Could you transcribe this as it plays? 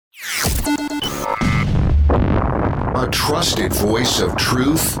a trusted voice of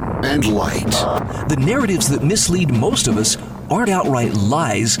truth and light. The narratives that mislead most of us aren't outright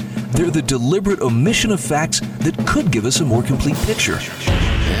lies. They're the deliberate omission of facts that could give us a more complete picture.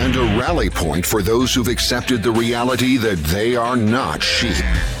 And a rally point for those who've accepted the reality that they are not sheep.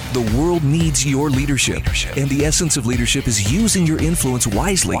 The world needs your leadership, and the essence of leadership is using your influence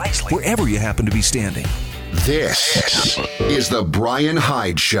wisely wherever you happen to be standing. This is the Brian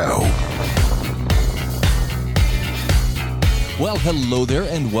Hyde Show. Well, hello there,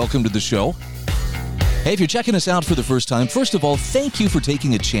 and welcome to the show. Hey, if you're checking us out for the first time, first of all, thank you for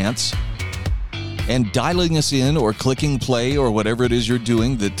taking a chance and dialing us in or clicking play or whatever it is you're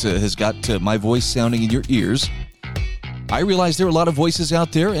doing that has got my voice sounding in your ears. I realize there are a lot of voices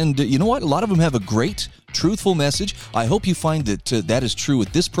out there, and you know what? A lot of them have a great, truthful message. I hope you find that that is true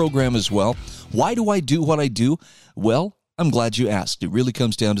with this program as well. Why do I do what I do? Well, I'm glad you asked. It really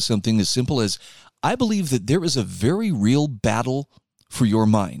comes down to something as simple as I believe that there is a very real battle for your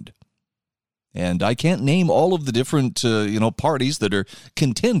mind. And I can't name all of the different, parties that are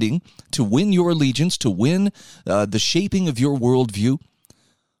contending to win your allegiance, to win the shaping of your worldview.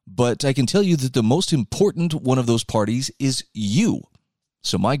 But I can tell you that the most important one of those parties is you.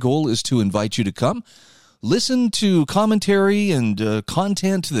 So my goal is to invite you to come, listen to commentary and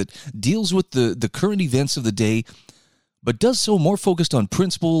content that deals with the current events of the day, but does so more focused on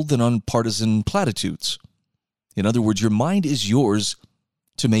principle than on partisan platitudes. In other words, your mind is yours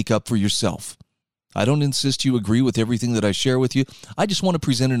to make up for yourself. I don't insist you agree with everything that I share with you. I just want to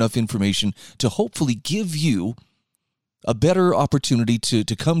present enough information to hopefully give you a better opportunity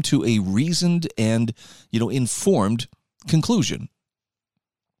to come to a reasoned and, informed conclusion.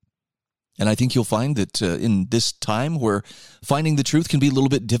 And I think you'll find that in this time where finding the truth can be a little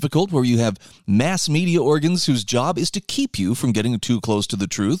bit difficult, where you have mass media organs whose job is to keep you from getting too close to the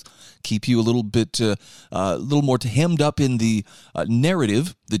truth, keep you a little more hemmed up in the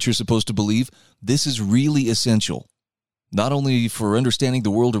narrative that you're supposed to believe, this is really essential. Not only for understanding the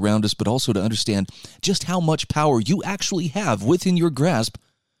world around us, but also to understand just how much power you actually have within your grasp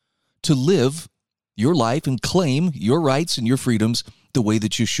to live your life and claim your rights and your freedoms the way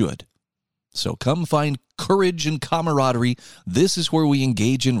that you should. So come find courage and camaraderie. This is where we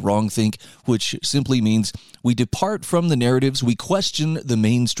engage in wrongthink, which simply means we depart from the narratives, we question the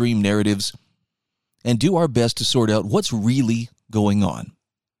mainstream narratives, and do our best to sort out what's really going on.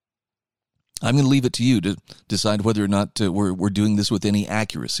 I'm going to leave it to you to decide whether or not we're doing this with any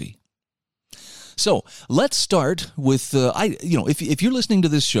accuracy. So let's start with, if you're listening to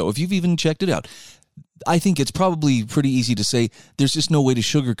this show, if you've even checked it out, I think it's probably pretty easy to say there's just no way to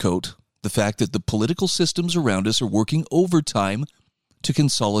sugarcoat the fact that the political systems around us are working overtime to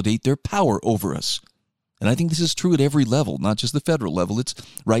consolidate their power over us. And I think this is true at every level, not just the federal level. It's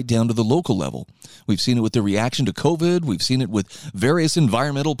right down to the local level. We've seen it with the reaction to COVID. We've seen it with various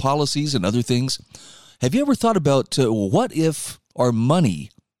environmental policies and other things. Have you ever thought about what if our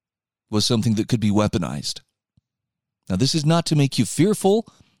money was something that could be weaponized? Now, this is not to make you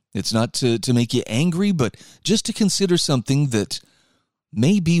fearful. It's not to make you angry, but just to consider something that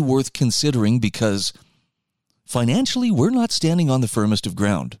may be worth considering, because financially, we're not standing on the firmest of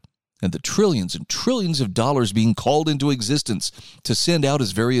ground. And the trillions and trillions of dollars being called into existence to send out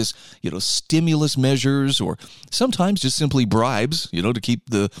as various, stimulus measures, or sometimes just simply bribes, to keep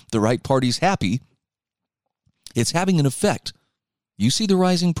the right parties happy, it's having an effect. You see the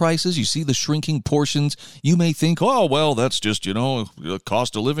rising prices, you see the shrinking portions, you may think, oh, well, that's just, the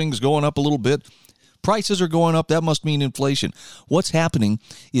cost of living is going up a little bit. Prices are going up, that must mean inflation. What's happening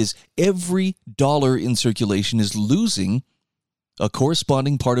is every dollar in circulation is losing a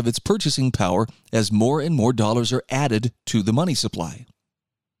corresponding part of its purchasing power as more and more dollars are added to the money supply.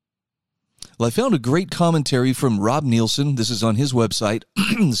 Well, I found a great commentary from Rob Nielsen. This is on his website,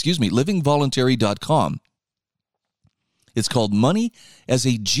 livingvoluntary.com. It's called Money as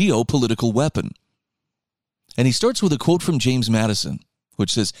a Geopolitical Weapon. And he starts with a quote from James Madison,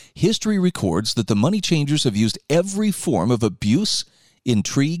 which says, "History records that the money changers have used every form of abuse,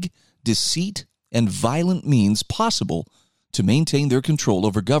 intrigue, deceit, and violent means possible to maintain their control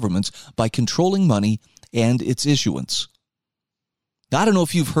over governments by controlling money and its issuance." I don't know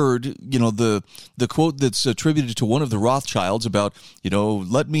if you've heard, the quote that's attributed to one of the Rothschilds about,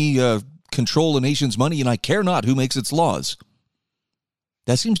 let me control a nation's money and I care not who makes its laws.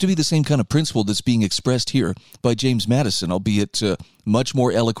 That seems to be the same kind of principle that's being expressed here by James Madison, albeit much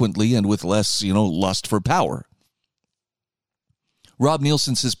more eloquently and with less, lust for power. Rob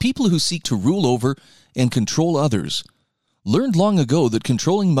Nielsen says, people who seek to rule over and control others learned long ago that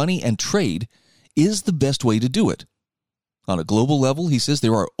controlling money and trade is the best way to do it. On a global level, he says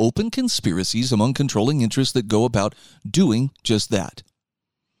there are open conspiracies among controlling interests that go about doing just that.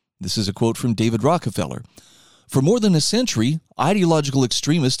 This is a quote from David Rockefeller. For more than a century, ideological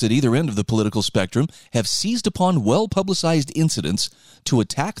extremists at either end of the political spectrum have seized upon well-publicized incidents to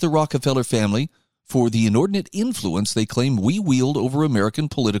attack the Rockefeller family for the inordinate influence they claim we wield over American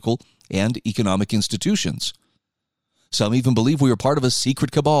political and economic institutions. Some even believe we are part of a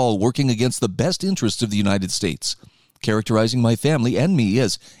secret cabal working against the best interests of the United States, characterizing my family and me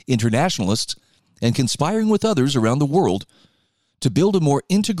as internationalists and conspiring with others around the world to build a more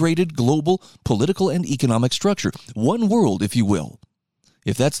integrated global political and economic structure. One world, if you will.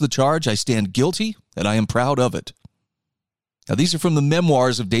 If that's the charge, I stand guilty, and I am proud of it. Now, these are from the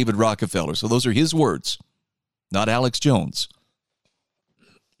memoirs of David Rockefeller, so those are his words, not Alex Jones.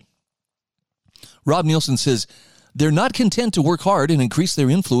 Rob Nielsen says, they're not content to work hard and increase their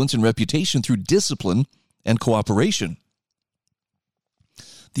influence and reputation through discipline and cooperation.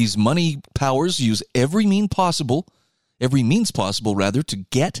 These money powers use every means possible, to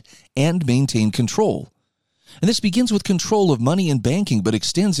get and maintain control. And this begins with control of money and banking, but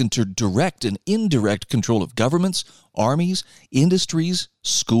extends into direct and indirect control of governments, armies, industries,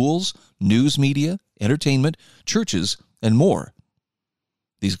 schools, news media, entertainment, churches, and more.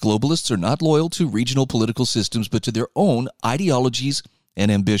 These globalists are not loyal to regional political systems, but to their own ideologies and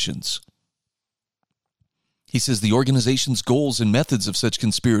ambitions. He says the organization's goals and methods of such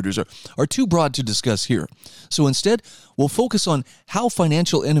conspirators are too broad to discuss here. So instead, we'll focus on how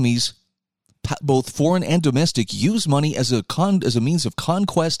financial enemies, both foreign and domestic, use money as a means of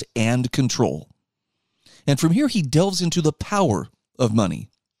conquest and control. And from here, he delves into the power of money.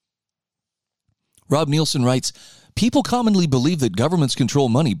 Rob Nielsen writes, people commonly believe that governments control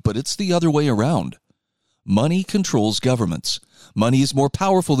money, but it's the other way around. Money controls governments. Money is more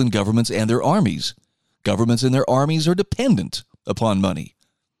powerful than governments and their armies. Governments and their armies are dependent upon money.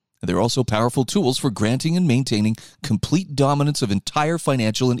 And they're also powerful tools for granting and maintaining complete dominance of entire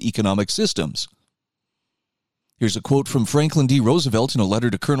financial and economic systems. Here's a quote from Franklin D. Roosevelt in a letter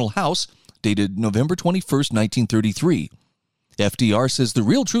to Colonel House, dated November 21st, 1933. FDR says the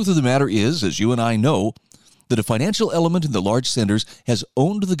real truth of the matter is, as you and I know, that a financial element in the large centers has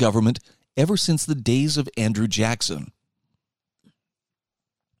owned the government ever since the days of Andrew Jackson.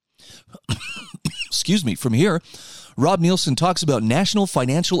 Excuse me. From here, Rob Nielsen talks about national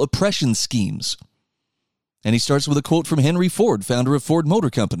financial oppression schemes. And he starts with a quote from Henry Ford, founder of Ford Motor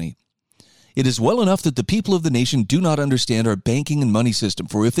Company. It is well enough that the people of the nation do not understand our banking and money system,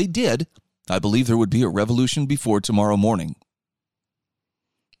 for if they did, I believe there would be a revolution before tomorrow morning.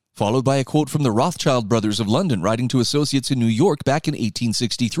 Followed by a quote from the Rothschild brothers of London, writing to associates in New York back in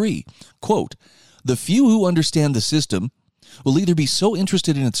 1863. Quote, the few who understand the system will either be so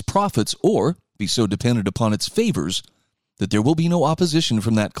interested in its profits or be so dependent upon its favors that there will be no opposition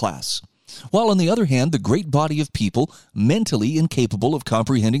from that class. While on the other hand, the great body of people, mentally incapable of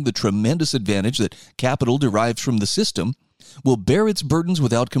comprehending the tremendous advantage that capital derives from the system, will bear its burdens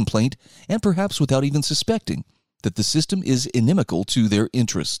without complaint and perhaps without even suspecting that the system is inimical to their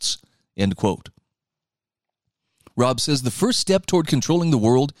interests. End quote. Rob says the first step toward controlling the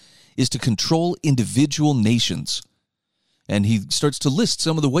world is to control individual nations. And he starts to list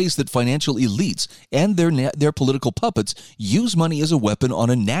some of the ways that financial elites and their political puppets use money as a weapon on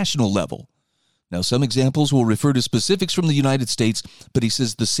a national level. Now, some examples will refer to specifics from the United States, but he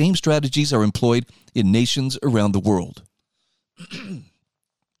says the same strategies are employed in nations around the world.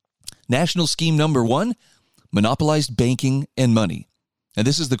 National scheme number 1, monopolized banking and money. And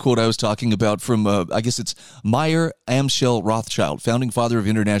this is the quote I was talking about from, I guess it's Mayer Amschel Rothschild, founding father of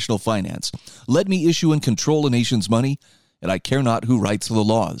international finance. Let me issue and control a nation's money, and I care not who writes the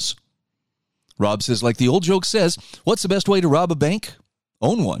laws. Rob says, like the old joke says, what's the best way to rob a bank?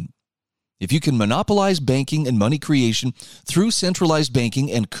 Own one. If you can monopolize banking and money creation through centralized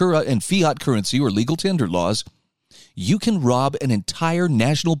banking and fiat currency or legal tender laws, you can rob an entire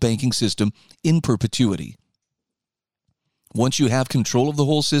national banking system in perpetuity. Once you have control of the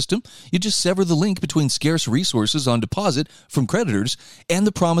whole system, you just sever the link between scarce resources on deposit from creditors and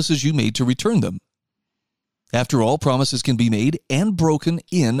the promises you made to return them. After all, promises can be made and broken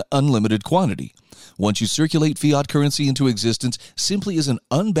in unlimited quantity. Once you circulate fiat currency into existence simply as an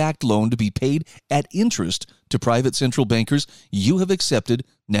unbacked loan to be paid at interest to private central bankers, you have accepted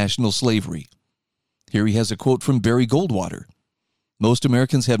national slavery. Here he has a quote from Barry Goldwater. Most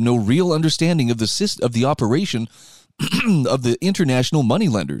Americans have no real understanding of the operation of the international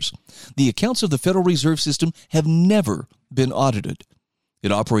moneylenders. The accounts of the Federal Reserve System have never been audited.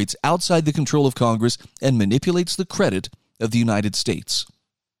 It operates outside the control of Congress and manipulates the credit of the United States.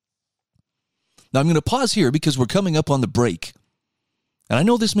 Now, I'm going to pause here because we're coming up on the break. And I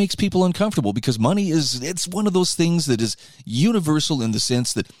know this makes people uncomfortable because money it's one of those things that is universal in the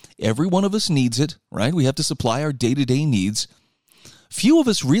sense that every one of us needs it, right? We have to supply our day-to-day needs. Few of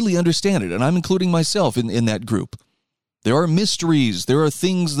us really understand it, and I'm including myself in that group. There are mysteries. There are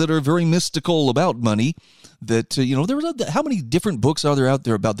things that are very mystical about money that, how many different books are there out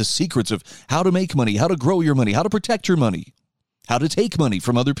there about the secrets of how to make money, how to grow your money, how to protect your money, how to take money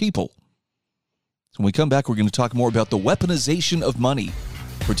from other people. So when we come back, we're going to talk more about the weaponization of money,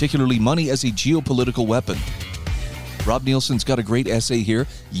 particularly money as a geopolitical weapon. Rob Nielsen's got a great essay here.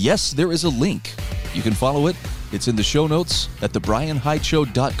 Yes, there is a link. You can follow it. It's in the show notes at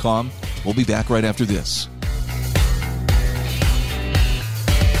thebrianhydeshow.com. We'll be back right after this.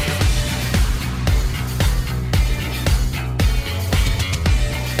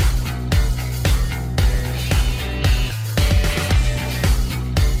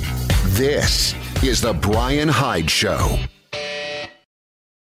 This is The Brian Hyde Show.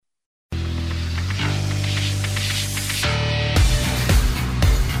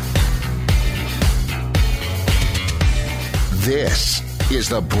 This is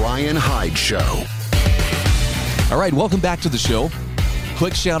The Brian Hyde Show. All right, welcome back to the show.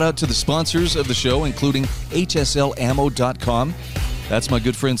 Quick shout out to the sponsors of the show, including HSLammo.com. That's my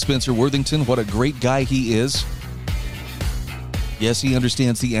good friend Spencer Worthington. What a great guy he is. Yes, he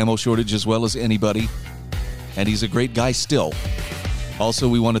understands the ammo shortage as well as anybody, and he's a great guy still. Also,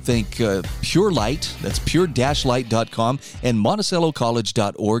 we want to thank Pure Light, that's pure-light.com, and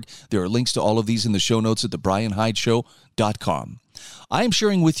MonticelloCollege.org. There are links to all of these in the show notes at thebrianhydeshow.com. I am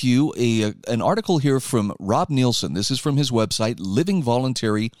sharing with you an article here from Rob Nielsen. This is from his website,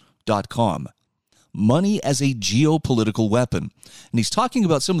 livingvoluntary.com. Money as a geopolitical weapon. And he's talking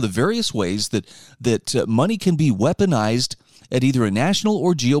about some of the various ways that money can be weaponized at either a national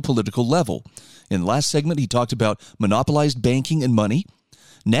or geopolitical level. In the last segment, he talked about monopolized banking and money.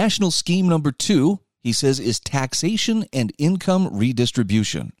 National scheme number 2, he says, is taxation and income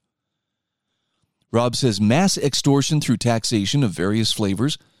redistribution. Rob says mass extortion through taxation of various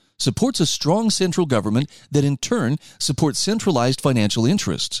flavors supports a strong central government that in turn supports centralized financial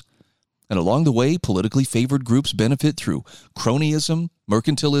interests. And along the way, politically favored groups benefit through cronyism,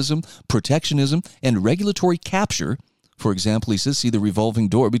 mercantilism, protectionism, and regulatory capture. For example, he says, see the revolving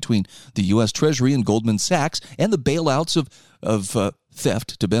door between the U.S. Treasury and Goldman Sachs and the bailouts of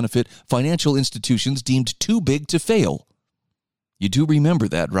theft to benefit financial institutions deemed too big to fail. You do remember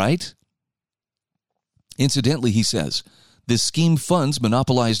that, right? Incidentally, he says, this scheme funds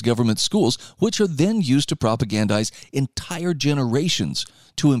monopolized government schools, which are then used to propagandize entire generations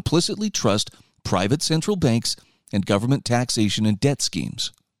to implicitly trust private central banks and government taxation and debt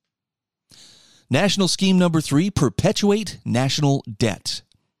schemes. National scheme number 3, perpetuate national debt.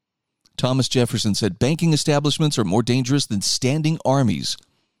 Thomas Jefferson said banking establishments are more dangerous than standing armies,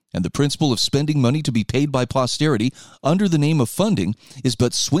 and the principle of spending money to be paid by posterity under the name of funding is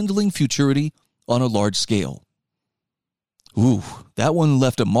but swindling futurity on a large scale. Ooh, that one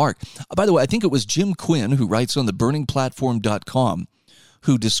left a mark. By the way, I think it was Jim Quinn, who writes on theburningplatform.com,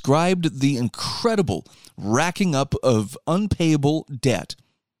 who described the incredible racking up of unpayable debt,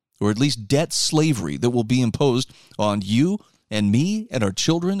 or at least debt slavery, that will be imposed on you and me and our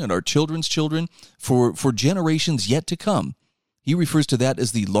children and our children's children for generations yet to come. He refers to that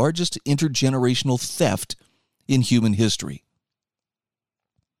as the largest intergenerational theft in human history.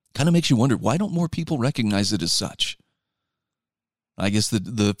 Kind of makes you wonder, why don't more people recognize it as such? I guess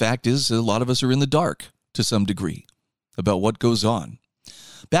the fact is a lot of us are in the dark to some degree about what goes on.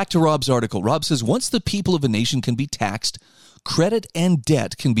 Back to Rob's article. Rob says, once the people of a nation can be taxed, credit and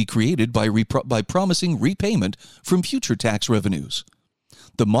debt can be created by promising repayment from future tax revenues.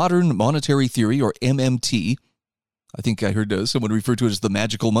 The modern monetary theory, or MMT, I think I heard someone refer to it as the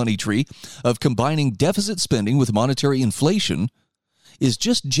magical money tree, of combining deficit spending with monetary inflation, is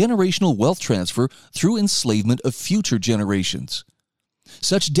just generational wealth transfer through enslavement of future generations.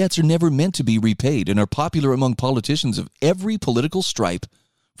 Such debts are never meant to be repaid and are popular among politicians of every political stripe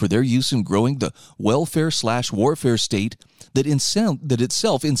for their use in growing the welfare/warfare state that itself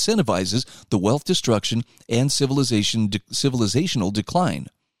incentivizes the wealth destruction and civilizational decline.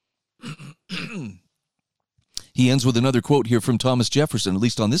 He ends with another quote here from Thomas Jefferson, at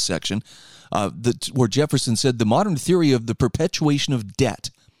least on this section, where Jefferson said, the modern theory of the perpetuation of debt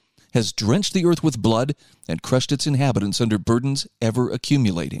has drenched the earth with blood and crushed its inhabitants under burdens ever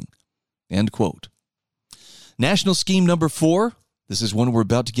accumulating. End quote. National scheme number 4, this is one we're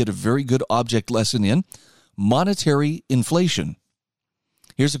about to get a very good object lesson in, monetary inflation.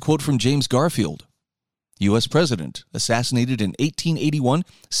 Here's a quote from James Garfield. U.S. president, assassinated in 1881,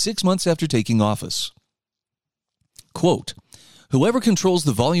 6 months after taking office. Quote, "Whoever controls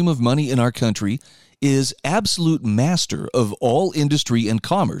the volume of money in our country is absolute master of all industry and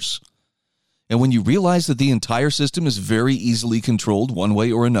commerce. And when you realize that the entire system is very easily controlled one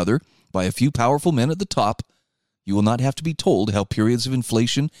way or another by a few powerful men at the top, you will not have to be told how periods of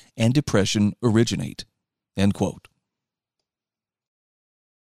inflation and depression originate." End quote.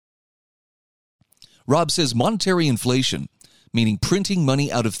 Rob says monetary inflation, meaning printing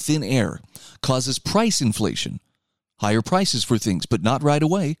money out of thin air, causes price inflation, higher prices for things, but not right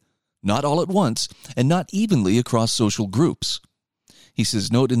away, not all at once, and not evenly across social groups. He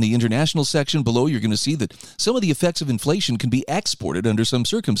says, note in the international section below, you're going to see that some of the effects of inflation can be exported under some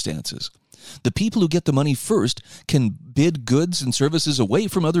circumstances. The people who get the money first can bid goods and services away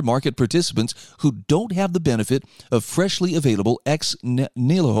from other market participants who don't have the benefit of freshly available ex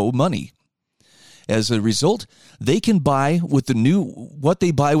nihilo money. As a result, they can buy with what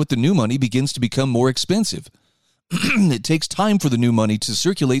they buy with the new money begins to become more expensive. It takes time for the new money to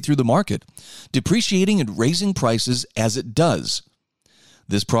circulate through the market, depreciating and raising prices as it does.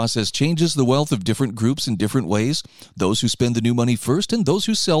 This process changes the wealth of different groups in different ways. Those who spend the new money first and those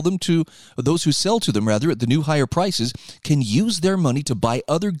who sell to them at the new higher prices can use their money to buy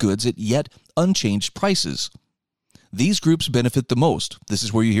other goods at yet unchanged prices. These groups benefit the most. This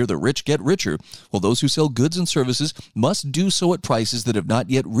is where you hear the rich get richer, while those who sell goods and services must do so at prices that have not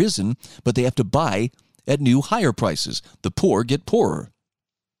yet risen, but they have to buy at new higher prices. The poor get poorer.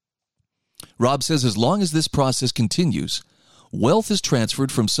 Rob says as long as this process continues, wealth is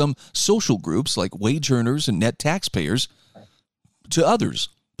transferred from some social groups like wage earners and net taxpayers to others,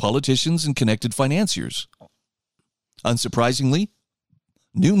 politicians and connected financiers. Unsurprisingly,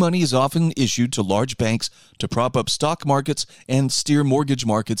 new money is often issued to large banks to prop up stock markets and steer mortgage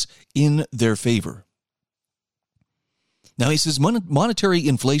markets in their favor. Now, he says monetary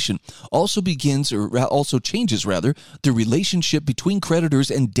inflation also changes the relationship between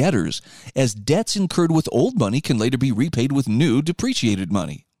creditors and debtors, as debts incurred with old money can later be repaid with new depreciated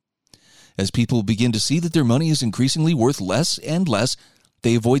money. As people begin to see that their money is increasingly worth less and less,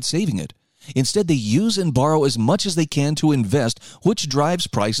 they avoid saving it. Instead, they use and borrow as much as they can to invest, which drives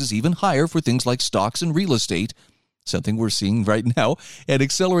prices even higher for things like stocks and real estate, something we're seeing right now, and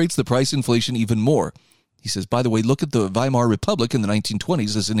accelerates the price inflation even more. He says, by the way, look at the Weimar Republic in the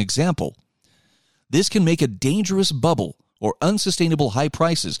 1920s as an example. This can make a dangerous bubble or unsustainable high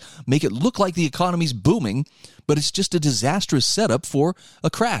prices, make it look like the economy's booming, but it's just a disastrous setup for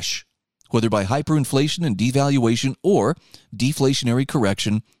a crash, whether by hyperinflation and devaluation or deflationary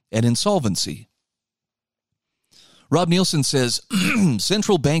correction and insolvency. Rob Nielsen says,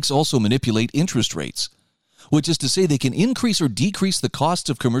 central banks also manipulate interest rates, which is to say they can increase or decrease the costs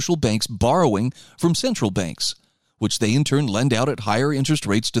of commercial banks borrowing from central banks, which they in turn lend out at higher interest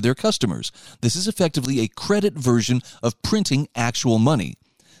rates to their customers. This is effectively a credit version of printing actual money,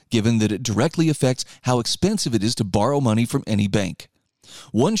 given that it directly affects how expensive it is to borrow money from any bank.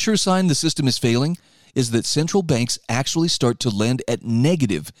 One sure sign the system is failing is that central banks actually start to lend at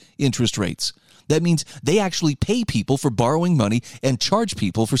negative interest rates. That means they actually pay people for borrowing money and charge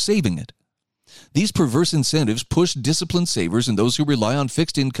people for saving it. These perverse incentives push disciplined savers and those who rely on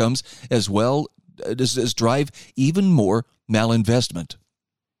fixed incomes as well as drive even more malinvestment.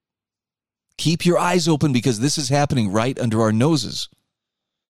 Keep your eyes open because this is happening right under our noses.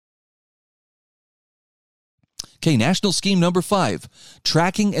 Okay, national scheme number 5,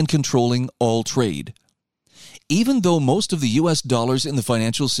 tracking and controlling all trade. Even though most of the U.S. dollars in the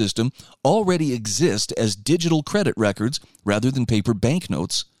financial system already exist as digital credit records rather than paper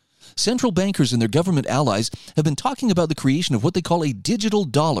banknotes, central bankers and their government allies have been talking about the creation of what they call a digital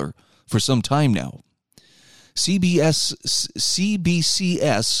dollar for some time now. CBCS,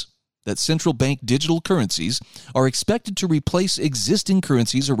 that's central bank digital currencies, are expected to replace existing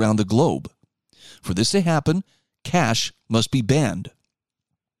currencies around the globe. For this to happen, cash must be banned.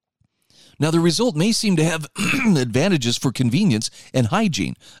 Now, the result may seem to have advantages for convenience and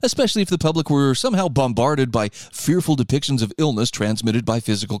hygiene, especially if the public were somehow bombarded by fearful depictions of illness transmitted by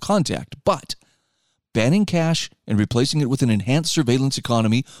physical contact. But banning cash and replacing it with an enhanced surveillance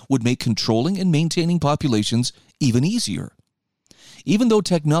economy would make controlling and maintaining populations even easier. Even though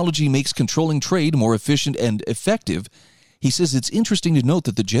technology makes controlling trade more efficient and effective, he says it's interesting to note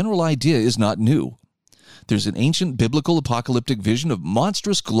that the general idea is not new. There's an ancient biblical apocalyptic vision of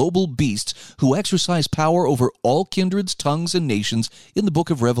monstrous global beasts who exercise power over all kindreds, tongues, and nations in the book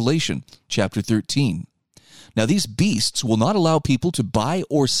of Revelation, chapter 13. Now, these beasts will not allow people to buy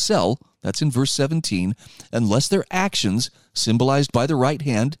or sell, that's in verse 17, unless their actions, symbolized by the right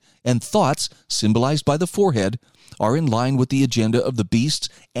hand, and thoughts, symbolized by the forehead, are in line with the agenda of the beasts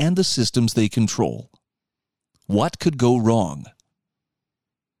and the systems they control. What could go wrong?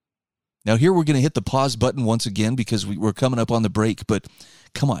 Now, here we're going to hit the pause button once again because we're coming up on the break, but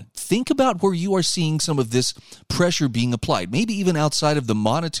come on, think about where you are seeing some of this pressure being applied, maybe even outside of the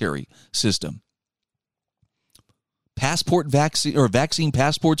monetary system. Vaccine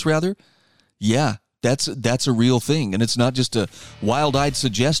passports, rather. Yeah, that's a real thing, and it's not just a wild-eyed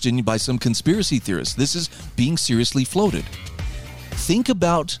suggestion by some conspiracy theorists. This is being seriously floated. Think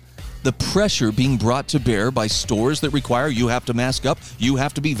about the pressure being brought to bear by stores that require you have to mask up, you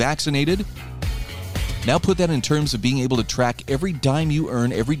have to be vaccinated. Now put that in terms of being able to track every dime you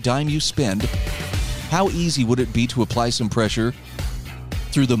earn, every dime you spend. How easy would it be to apply some pressure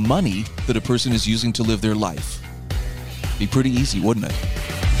through the money that a person is using to live their life? Be pretty easy, wouldn't it?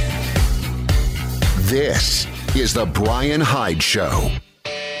 This is the Brian Hyde Show.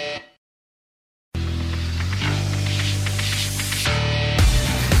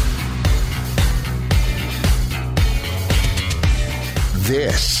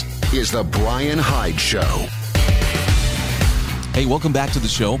 This is the Brian Hyde Show. Hey, welcome back to the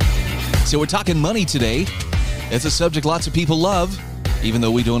show. So we're talking money today. It's a subject lots of people love, even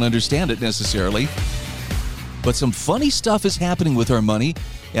though we don't understand it necessarily. But some funny stuff is happening with our money,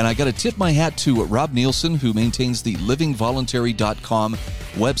 and I got to tip my hat to Rob Nielsen, who maintains the livingvoluntary.com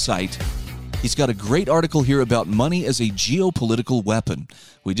website. He's got a great article here about money as a geopolitical weapon.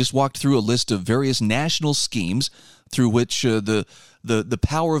 We just walked through a list of various national schemes through which the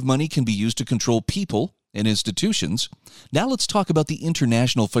power of money can be used to control people and institutions. Now let's talk about the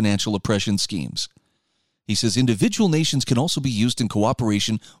international financial oppression schemes. He says individual nations can also be used in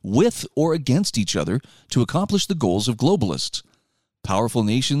cooperation with or against each other to accomplish the goals of globalists. Powerful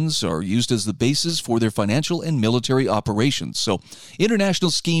nations are used as the basis for their financial and military operations. So,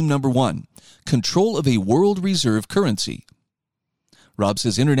 international scheme number 1, control of a world reserve currency. Rob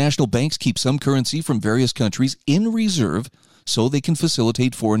says international banks keep some currency from various countries in reserve so they can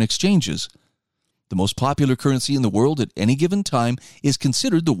facilitate foreign exchanges. The most popular currency in the world at any given time is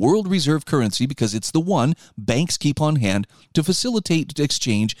considered the world reserve currency because it's the one banks keep on hand to facilitate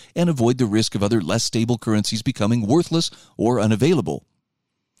exchange and avoid the risk of other less stable currencies becoming worthless or unavailable.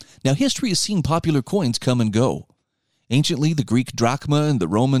 Now, history has seen popular coins come and go. Anciently, the Greek drachma and the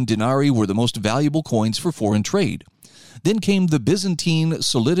Roman denarii were the most valuable coins for foreign trade. Then came the Byzantine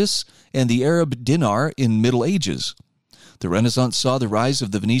solidus and the Arab dinar in Middle Ages. The Renaissance saw the rise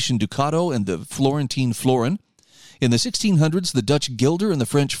of the Venetian ducato and the Florentine florin. In the 1600s, the Dutch guilder and the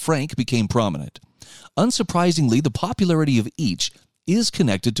French franc became prominent. Unsurprisingly, the popularity of each is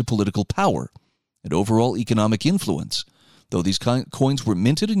connected to political power and overall economic influence. Though these coins were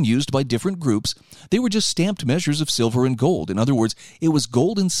minted and used by different groups, they were just stamped measures of silver and gold. In other words, it was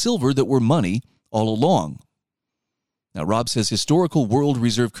gold and silver that were money all along. Now, Rob says historical world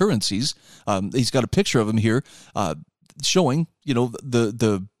reserve currencies, he's got a picture of them here, showing,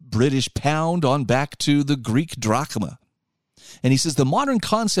 the British pound on back to the Greek drachma. And he says the modern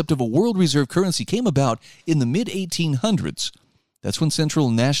concept of a world reserve currency came about in the mid-1800s. That's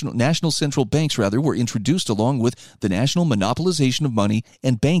when national central banks were introduced along with the national monopolization of money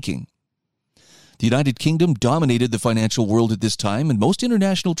and banking. The United Kingdom dominated the financial world at this time, and most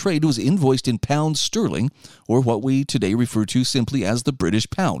international trade was invoiced in pounds sterling, or what we today refer to simply as the British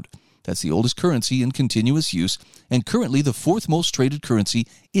pound. That's the oldest currency in continuous use and currently the fourth most traded currency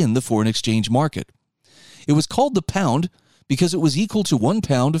in the foreign exchange market. It was called the pound because it was equal to 1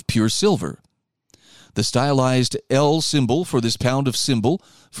 pound of pure silver. The stylized L symbol for this pound of silver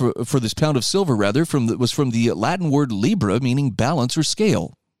was from the Latin word libra, meaning balance or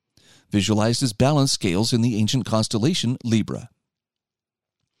scale, visualized as balance scales in the ancient constellation Libra.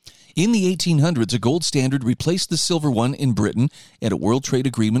 In the 1800s, a gold standard replaced the silver one in Britain, and a World Trade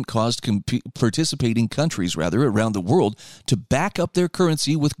Agreement caused participating countries around the world to back up their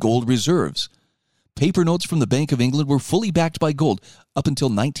currency with gold reserves. Paper notes from the Bank of England were fully backed by gold up until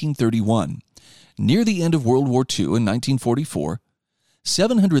 1931. Near the end of World War II in 1944,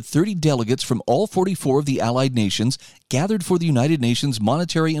 730 delegates from all 44 of the Allied nations gathered for the United Nations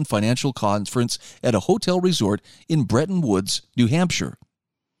Monetary and Financial Conference at a hotel resort in Bretton Woods, New Hampshire.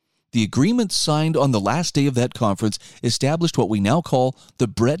 The agreement signed on the last day of that conference established what we now call the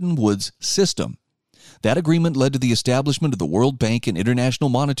Bretton Woods system. That agreement led to the establishment of the World Bank and International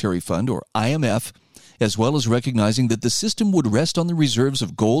Monetary Fund, or IMF, as well as recognizing that the system would rest on the reserves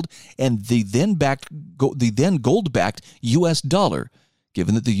of gold and the then gold-backed U.S. dollar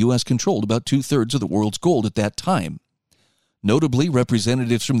given that the U.S. controlled about 2/3 of the world's gold at that time. Notably,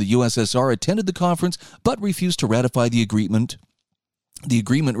 representatives from the USSR attended the conference but refused to ratify the agreement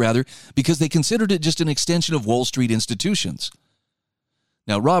because they considered it just an extension of Wall Street institutions.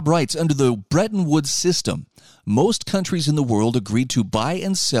 Now, Rob writes, under the Bretton Woods system, most countries in the world agreed to buy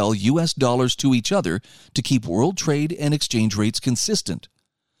and sell U.S. dollars to each other to keep world trade and exchange rates consistent.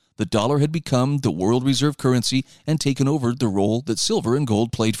 The dollar had become the world reserve currency and taken over the role that silver and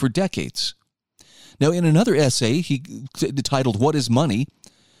gold played for decades. Now, in another essay titled What is Money?,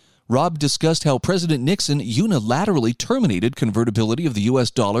 Rob discussed how President Nixon unilaterally terminated convertibility of the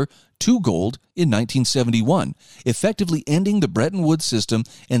U.S. dollar to gold in 1971, effectively ending the Bretton Woods system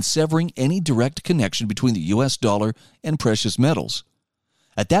and severing any direct connection between the U.S. dollar and precious metals.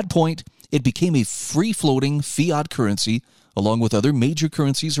 At that point, it became a free-floating fiat currency along with other major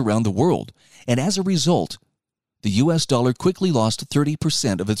currencies around the world, and as a result, the U.S. dollar quickly lost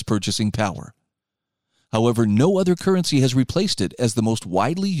 30% of its purchasing power. However, no other currency has replaced it as the most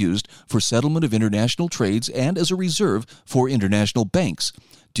widely used for settlement of international trades and as a reserve for international banks,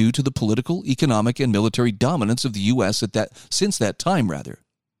 due to the political, economic, and military dominance of the U.S. since that time.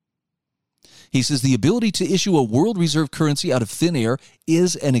 He says the ability to issue a world reserve currency out of thin air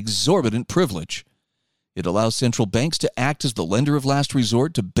is an exorbitant privilege. It allows central banks to act as the lender of last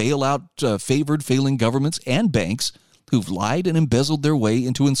resort to bail out failing governments and banks who've lied and embezzled their way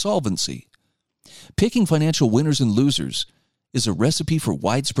into insolvency. Picking financial winners and losers is a recipe for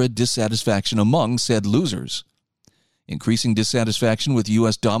widespread dissatisfaction among said losers. Increasing dissatisfaction with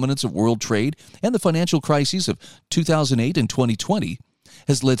U.S. dominance of world trade and the financial crises of 2008 and 2020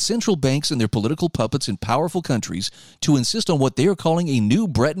 has led central banks and their political puppets in powerful countries to insist on what they are calling a new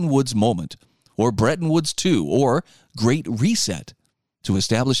Bretton Woods moment, or Bretton Woods II, or Great Reset, to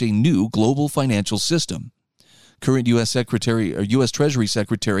establish a new global financial system. Current U.S. Treasury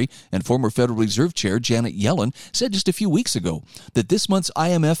Secretary and former Federal Reserve Chair Janet Yellen said just a few weeks ago that this month's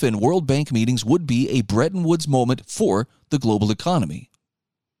IMF and World Bank meetings would be a Bretton Woods moment for the global economy.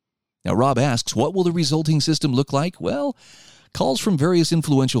 Now, Rob asks, what will the resulting system look like? Well, calls from various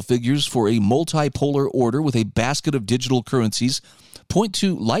influential figures for a multipolar order with a basket of digital currencies point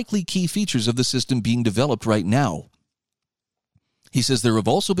to likely key features of the system being developed right now. He says there have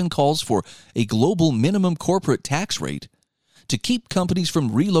also been calls for a global minimum corporate tax rate to keep companies from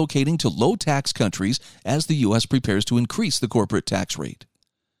relocating to low-tax countries as the U.S. prepares to increase the corporate tax rate.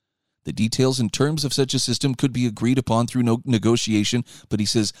 The details and terms of such a system could be agreed upon through negotiation, but he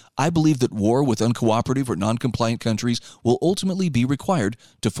says, I believe that war with uncooperative or non-compliant countries will ultimately be required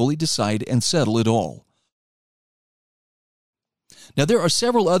to fully decide and settle it all. Now, there are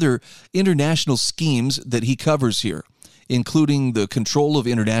several other international schemes that he covers here, including the control of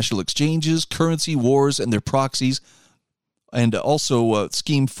international exchanges, currency wars, and their proxies, and also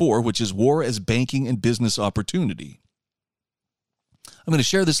Scheme 4, which is war as banking and business opportunity. I'm going to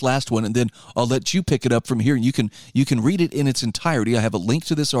share this last one, and then I'll let you pick it up from here, and you can read it in its entirety. I have a link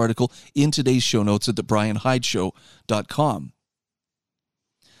to this article in today's show notes at thebrianhydeshow.com.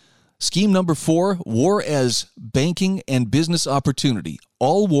 Scheme number 4, war as banking and business opportunity.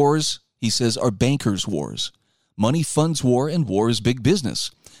 All wars, he says, are bankers' wars. Money funds war, and war is big business.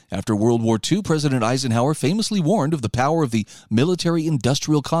 After World War II, President Eisenhower famously warned of the power of the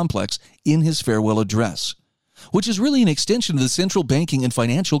military-industrial complex in his farewell address, which is really an extension of the central banking and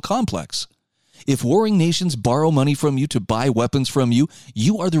financial complex. If warring nations borrow money from you to buy weapons from you,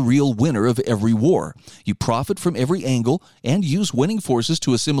 you are the real winner of every war. You profit from every angle and use winning forces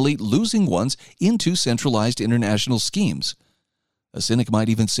to assimilate losing ones into centralized international schemes. A cynic might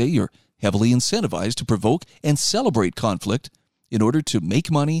even say you're heavily incentivized to provoke and celebrate conflict in order to make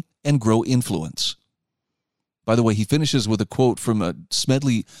money and grow influence. By the way, he finishes with a quote from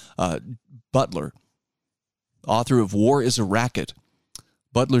Smedley Butler, author of War is a Racket.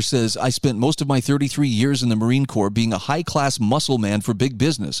 Butler says, I spent most of my 33 years in the Marine Corps being a high-class muscle man for big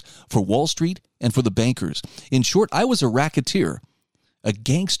business, for Wall Street, and for the bankers. In short, I was a racketeer, a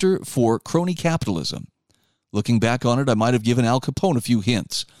gangster for crony capitalism. Looking back on it, I might have given Al Capone a few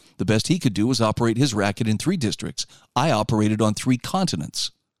hints. The best he could do was operate his racket in 3 districts. I operated on 3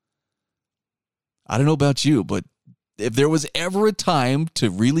 continents. I don't know about you, but if there was ever a time to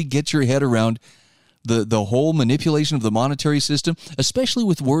really get your head around the whole manipulation of the monetary system, especially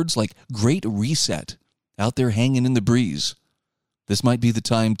with words like Great Reset out there hanging in the breeze, this might be the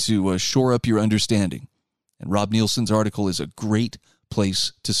time to shore up your understanding. And Rob Nielsen's article is a great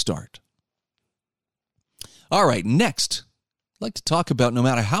place to start. All right, next, I'd like to talk about no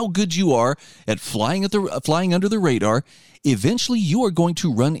matter how good you are at flying under the radar, eventually you are going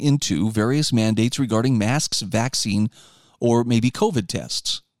to run into various mandates regarding masks, vaccine, or maybe COVID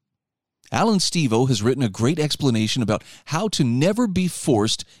tests. Alan Stevo has written a great explanation about how to never be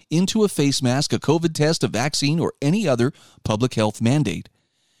forced into a face mask, a COVID test, a vaccine, or any other public health mandate.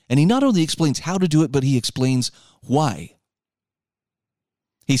 And he not only explains how to do it, but he explains why.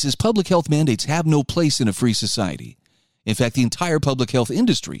 He says public health mandates have no place in a free society. In fact, the entire public health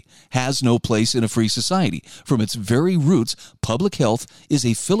industry has no place in a free society. From its very roots, public health is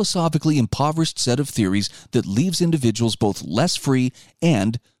a philosophically impoverished set of theories that leaves individuals both less free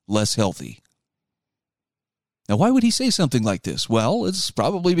and less healthy. Now, why would he say something like this? Well, it's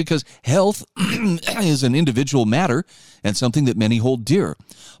probably because health is an individual matter and something that many hold dear.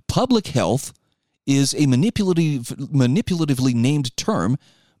 Public health is a manipulatively named term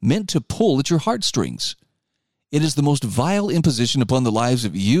meant to pull at your heartstrings. It is the most vile imposition upon the lives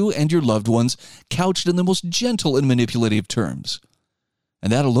of you and your loved ones, couched in the most gentle and manipulative terms.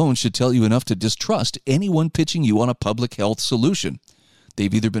 And that alone should tell you enough to distrust anyone pitching you on a public health solution.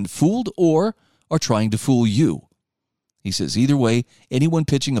 They've either been fooled or are trying to fool you. He says either way, anyone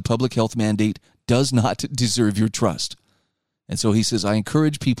pitching a public health mandate does not deserve your trust. And so he says, I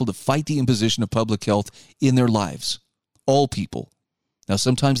encourage people to fight the imposition of public health in their lives. All people. Now,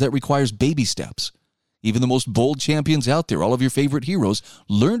 sometimes that requires baby steps. Even the most bold champions out there, all of your favorite heroes,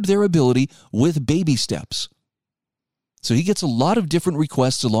 learned their ability with baby steps. So he gets a lot of different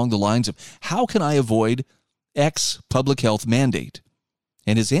requests along the lines of, how can I avoid X public health mandate?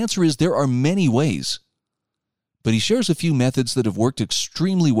 And his answer is there are many ways. But he shares a few methods that have worked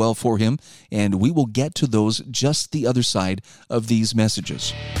extremely well for him, and we will get to those just the other side of these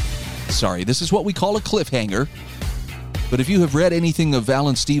messages. Sorry, this is what we call a cliffhanger. But if you have read anything of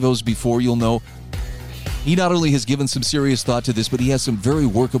Alan Stevo's before, you'll know he not only has given some serious thought to this, but he has some very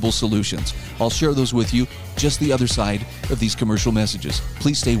workable solutions. I'll share those with you just the other side of these commercial messages.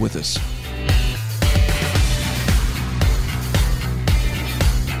 Please stay with us.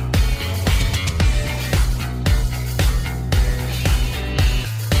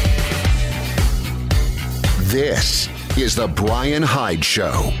 This is The Brian Hyde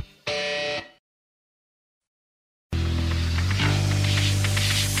Show.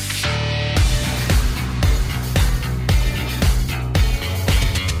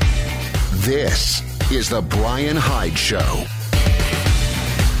 This is The Brian Hyde Show.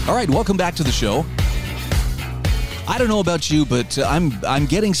 All right, welcome back to the show. I don't know about you, but I'm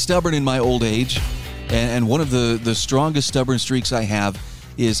getting stubborn in my old age, and one of the strongest stubborn streaks I have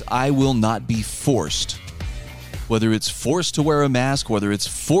is I will not be forced. Whether it's forced to wear a mask, whether it's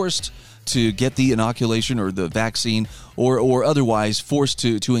forced to get the inoculation or the vaccine, or otherwise forced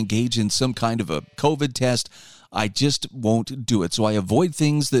to engage in some kind of a COVID test, I just won't do it. So I avoid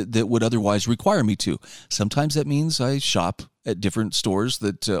things that would otherwise require me to. Sometimes that means I shop at different stores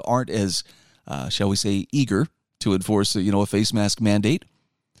that aren't as, shall we say, eager to enforce a face mask mandate.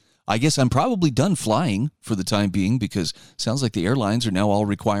 I guess I'm probably done flying for the time being, because it sounds like the airlines are now all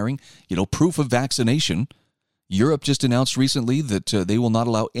requiring, proof of vaccination. Europe just announced recently that they will not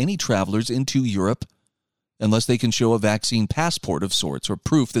allow any travelers into Europe unless they can show a vaccine passport of sorts or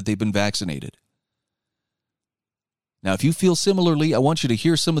proof that they've been vaccinated. Now, if you feel similarly, I want you to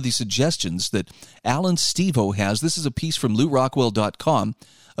hear some of the suggestions that Alan Stevo has. This is a piece from LouRockwell.com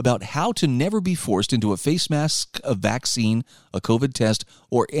about how to never be forced into a face mask, a vaccine, a COVID test,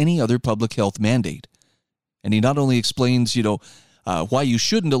 or any other public health mandate. And he not only explains, why you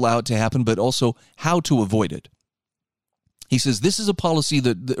shouldn't allow it to happen, but also how to avoid it. He says this is a policy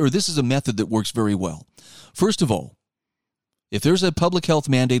this is a method that works very well. First of all, if there's a public health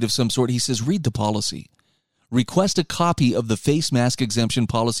mandate of some sort, he says read the policy. Request a copy of the face mask exemption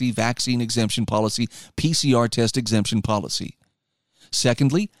policy, vaccine exemption policy, PCR test exemption policy.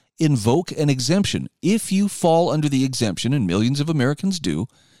 Secondly, invoke an exemption. If you fall under the exemption, and millions of Americans do,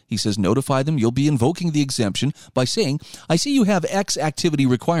 he says notify them. You'll be invoking the exemption by saying, I see you have X activity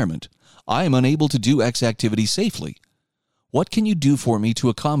requirement. I am unable to do X activity safely. What can you do for me to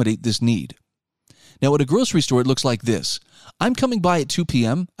accommodate this need? Now, at a grocery store, it looks like this. I'm coming by at 2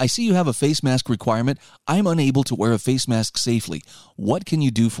 p.m. I see you have a face mask requirement. I'm unable to wear a face mask safely. What can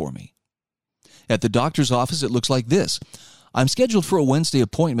you do for me? At the doctor's office, it looks like this. I'm scheduled for a Wednesday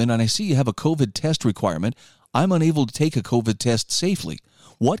appointment, and I see you have a COVID test requirement. I'm unable to take a COVID test safely.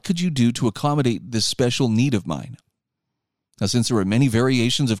 What could you do to accommodate this special need of mine? Now, since there are many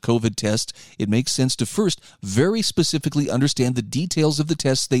variations of COVID tests, it makes sense to first very specifically understand the details of the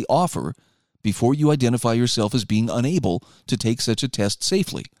tests they offer before you identify yourself as being unable to take such a test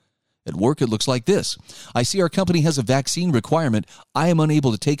safely. At work, it looks like this. I see our company has a vaccine requirement. I am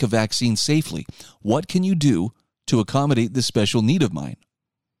unable to take a vaccine safely. What can you do to accommodate this special need of mine?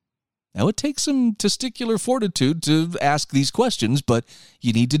 Now, it takes some testicular fortitude to ask these questions, but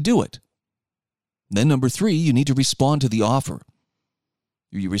you need to do it. Then number 3, you need to respond to the offer.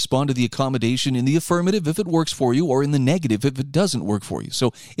 You respond to the accommodation in the affirmative if it works for you, or in the negative if it doesn't work for you.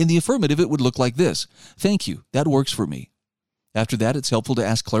 So in the affirmative, it would look like this. Thank you. That works for me. After that, it's helpful to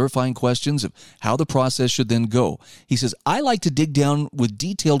ask clarifying questions of how the process should then go. He says, I like to dig down with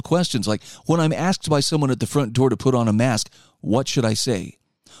detailed questions, like when I'm asked by someone at the front door to put on a mask, what should I say?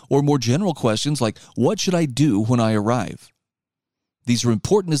 Or more general questions like, what should I do when I arrive? These are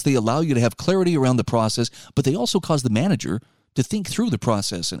important as they allow you to have clarity around the process, but they also cause the manager to think through the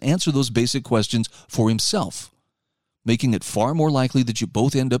process and answer those basic questions for himself, making it far more likely that you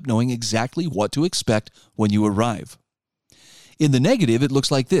both end up knowing exactly what to expect when you arrive. In the negative, it looks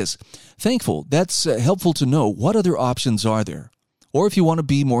like this. Thankful, that's helpful to know what other options are there. Or if you want to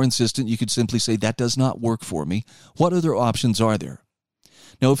be more insistent, you could simply say, that does not work for me. What other options are there?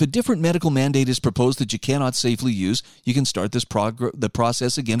 Now, if a different medical mandate is proposed that you cannot safely use, you can start the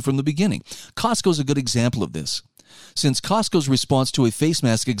process again from the beginning. Costco is a good example of this. Since Costco's response to a face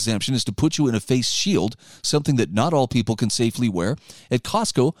mask exemption is to put you in a face shield, something that not all people can safely wear, at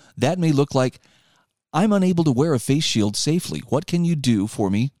Costco, that may look like, I'm unable to wear a face shield safely. What can you do for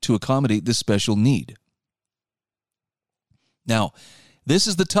me to accommodate this special need? Now, this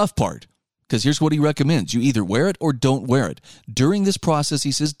is the tough part, because here's what he recommends. You either wear it or don't wear it. During this process,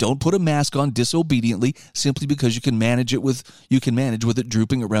 he says, don't put a mask on disobediently simply because you can manage with it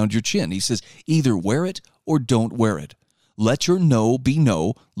drooping around your chin. He says, either wear it or don't wear it. Let your no be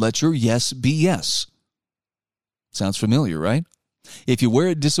no. Let your yes be yes. Sounds familiar, right? If you wear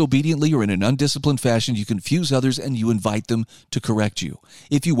it disobediently or in an undisciplined fashion, you confuse others and you invite them to correct you.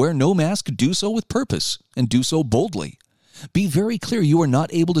 If you wear no mask, do so with purpose and do so boldly. Be very clear you are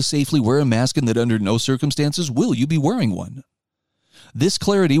not able to safely wear a mask and that under no circumstances will you be wearing one. This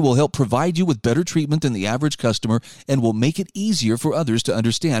clarity will help provide you with better treatment than the average customer and will make it easier for others to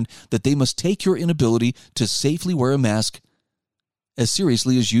understand that they must take your inability to safely wear a mask as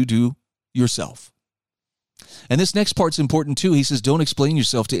seriously as you do yourself. And this next part's important too. He says, don't explain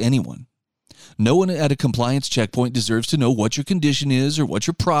yourself to anyone. No one at a compliance checkpoint deserves to know what your condition is or what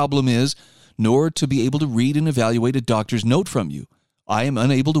your problem is, nor to be able to read and evaluate a doctor's note from you. I am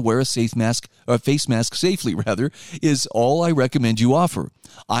unable to wear a face mask safely, is all I recommend you offer.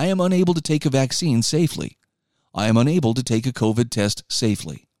 I am unable to take a vaccine safely. I am unable to take a COVID test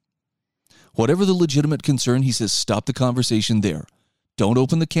safely. Whatever the legitimate concern, he says, stop the conversation there. Don't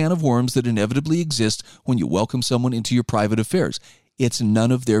open the can of worms that inevitably exist when you welcome someone into your private affairs. It's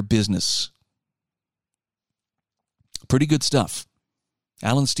none of their business. Pretty good stuff.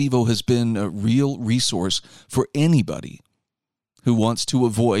 Alan Stevo has been a real resource for anybody who wants to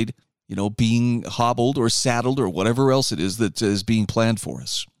avoid, being hobbled or saddled or whatever else it is that is being planned for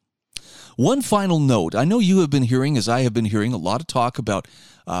us. One final note. I know you have been hearing, as I have been hearing, a lot of talk about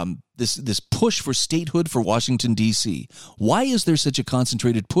this push for statehood for Washington, D.C. Why is there such a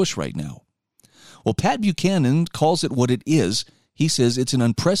concentrated push right now? Well, Pat Buchanan calls it what it is. He says it's an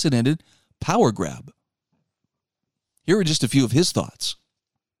unprecedented power grab. Here are just a few of his thoughts.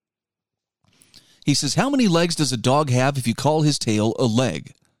 He says, how many legs does a dog have if you call his tail a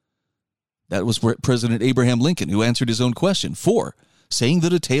leg? That was President Abraham Lincoln who answered his own question. 4, saying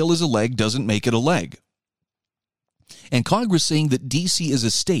that a tail is a leg doesn't make it a leg. And Congress saying that D.C. is a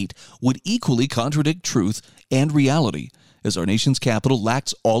state would equally contradict truth and reality, as our nation's capital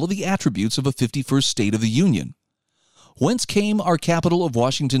lacks all of the attributes of a 51st state of the Union. Whence came our capital of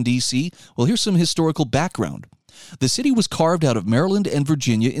Washington, D.C.? Well, here's some historical background. The city was carved out of Maryland and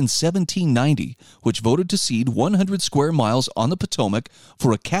Virginia in 1790, which voted to cede 100 square miles on the Potomac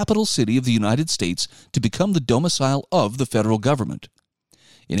for a capital city of the United States to become the domicile of the federal government.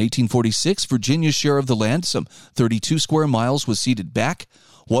 In 1846, Virginia's share of the land, some 32 square miles, was ceded back.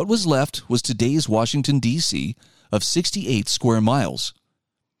 What was left was today's Washington, D.C., of 68 square miles.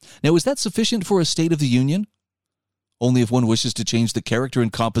 Now, is that sufficient for a state of the Union? Only if one wishes to change the character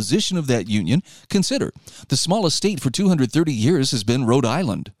and composition of that union. Consider, the smallest state for 230 years has been Rhode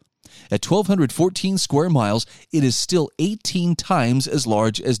Island. At 1,214 square miles, it is still 18 times as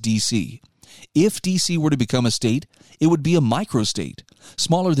large as D.C. If D.C. were to become a state, it would be a microstate,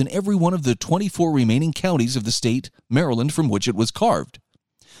 smaller than every one of the 24 remaining counties of the state, Maryland, from which it was carved.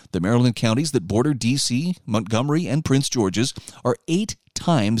 The Maryland counties that border D.C., Montgomery, and Prince George's are 8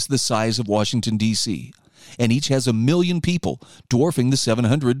 times the size of Washington, D.C., and each has 1 million people, dwarfing the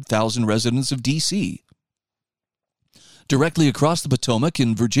 700,000 residents of D.C. Directly across the Potomac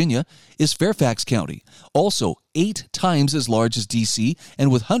in Virginia is Fairfax County, also 8 times as large as D.C.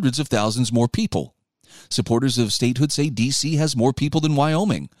 and with hundreds of thousands more people. Supporters of statehood say D.C. has more people than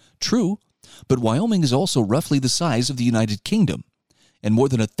Wyoming, True, but Wyoming is also roughly the size of the United Kingdom and more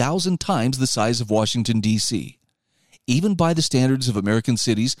than 1,000 times the size of Washington, D.C. Even by the standards of American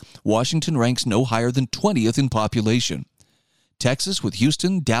cities, Washington ranks no higher than 20th in population. Texas with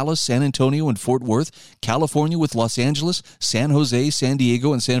Houston, Dallas, San Antonio, and Fort Worth, California with Los Angeles, San Jose, San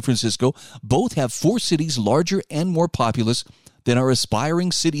Diego, and San Francisco both have 4 cities larger and more populous than our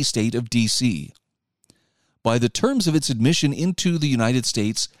aspiring city-state of D.C. By the terms of its admission into the United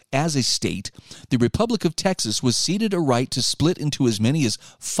States as a state, the Republic of Texas was ceded a right to split into as many as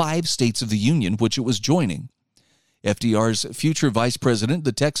 5 states of the Union, which it was joining. FDR's future vice president,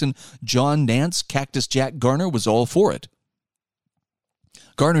 the Texan John Nance Cactus Jack Garner, was all for it.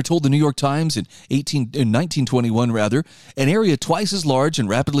 Garner told the New York Times in 1921, an area twice as large and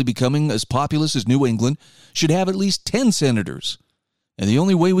rapidly becoming as populous as New England should have at least 10 senators. And the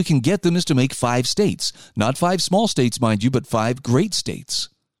only way we can get them is to make 5 states. Not 5 small states, mind you, but 5 great states.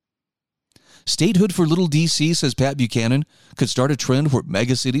 Statehood for little D.C., says Pat Buchanan, could start a trend where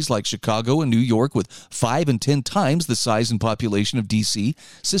megacities like Chicago and New York with 5 and 10 times the size and population of D.C.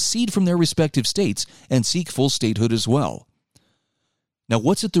 secede from their respective states and seek full statehood as well. Now,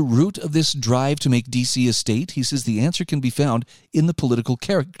 what's at the root of this drive to make D.C. a state? He says the answer can be found in the political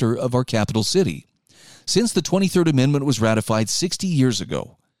character of our capital city. Since the 23rd Amendment was ratified 60 years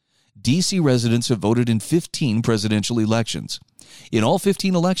ago, D.C. residents have voted in 15 presidential elections. In all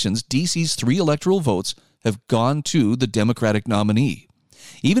 15 elections, D.C.'s 3 electoral votes have gone to the Democratic nominee.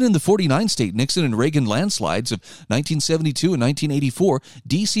 Even in the 49-state Nixon and Reagan landslides of 1972 and 1984,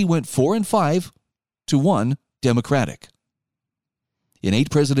 D.C. went 4-5 to 1 Democratic. In 8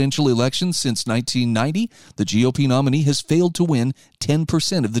 presidential elections since 1990, the GOP nominee has failed to win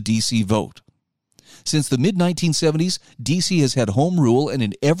 10% of the D.C. vote. Since the mid-1970s, D.C. has had home rule, and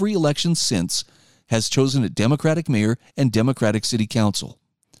in every election since has chosen a Democratic mayor and Democratic city council.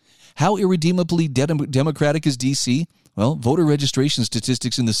 How irredeemably Democratic is D.C.? Well, voter registration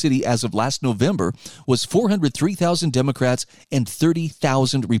statistics in the city as of last November was 403,000 Democrats and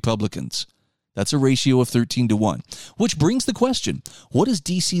 30,000 Republicans. That's a ratio of 13 to 1, which brings the question, what is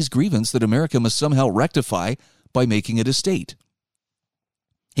D.C.'s grievance that America must somehow rectify by making it a state?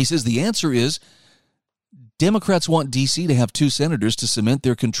 He says the answer is Democrats want D.C. to have 2 senators to cement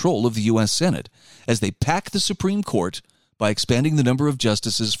their control of the U.S. Senate as they pack the Supreme Court by expanding the number of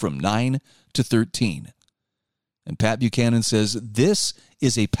justices from 9 to 13. And Pat Buchanan says this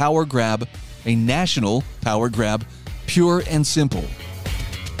is a power grab, a national power grab, pure and simple.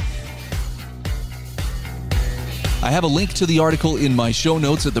 I have a link to the article in my show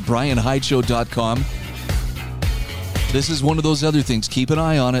notes at thebrianhydeshow.com. This is one of those other things. Keep an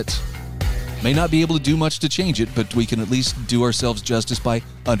eye on it. May not be able to do much to change it, but we can at least do ourselves justice by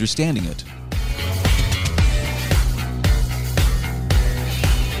understanding it.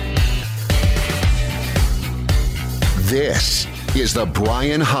 This is The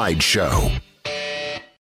Brian Hyde Show.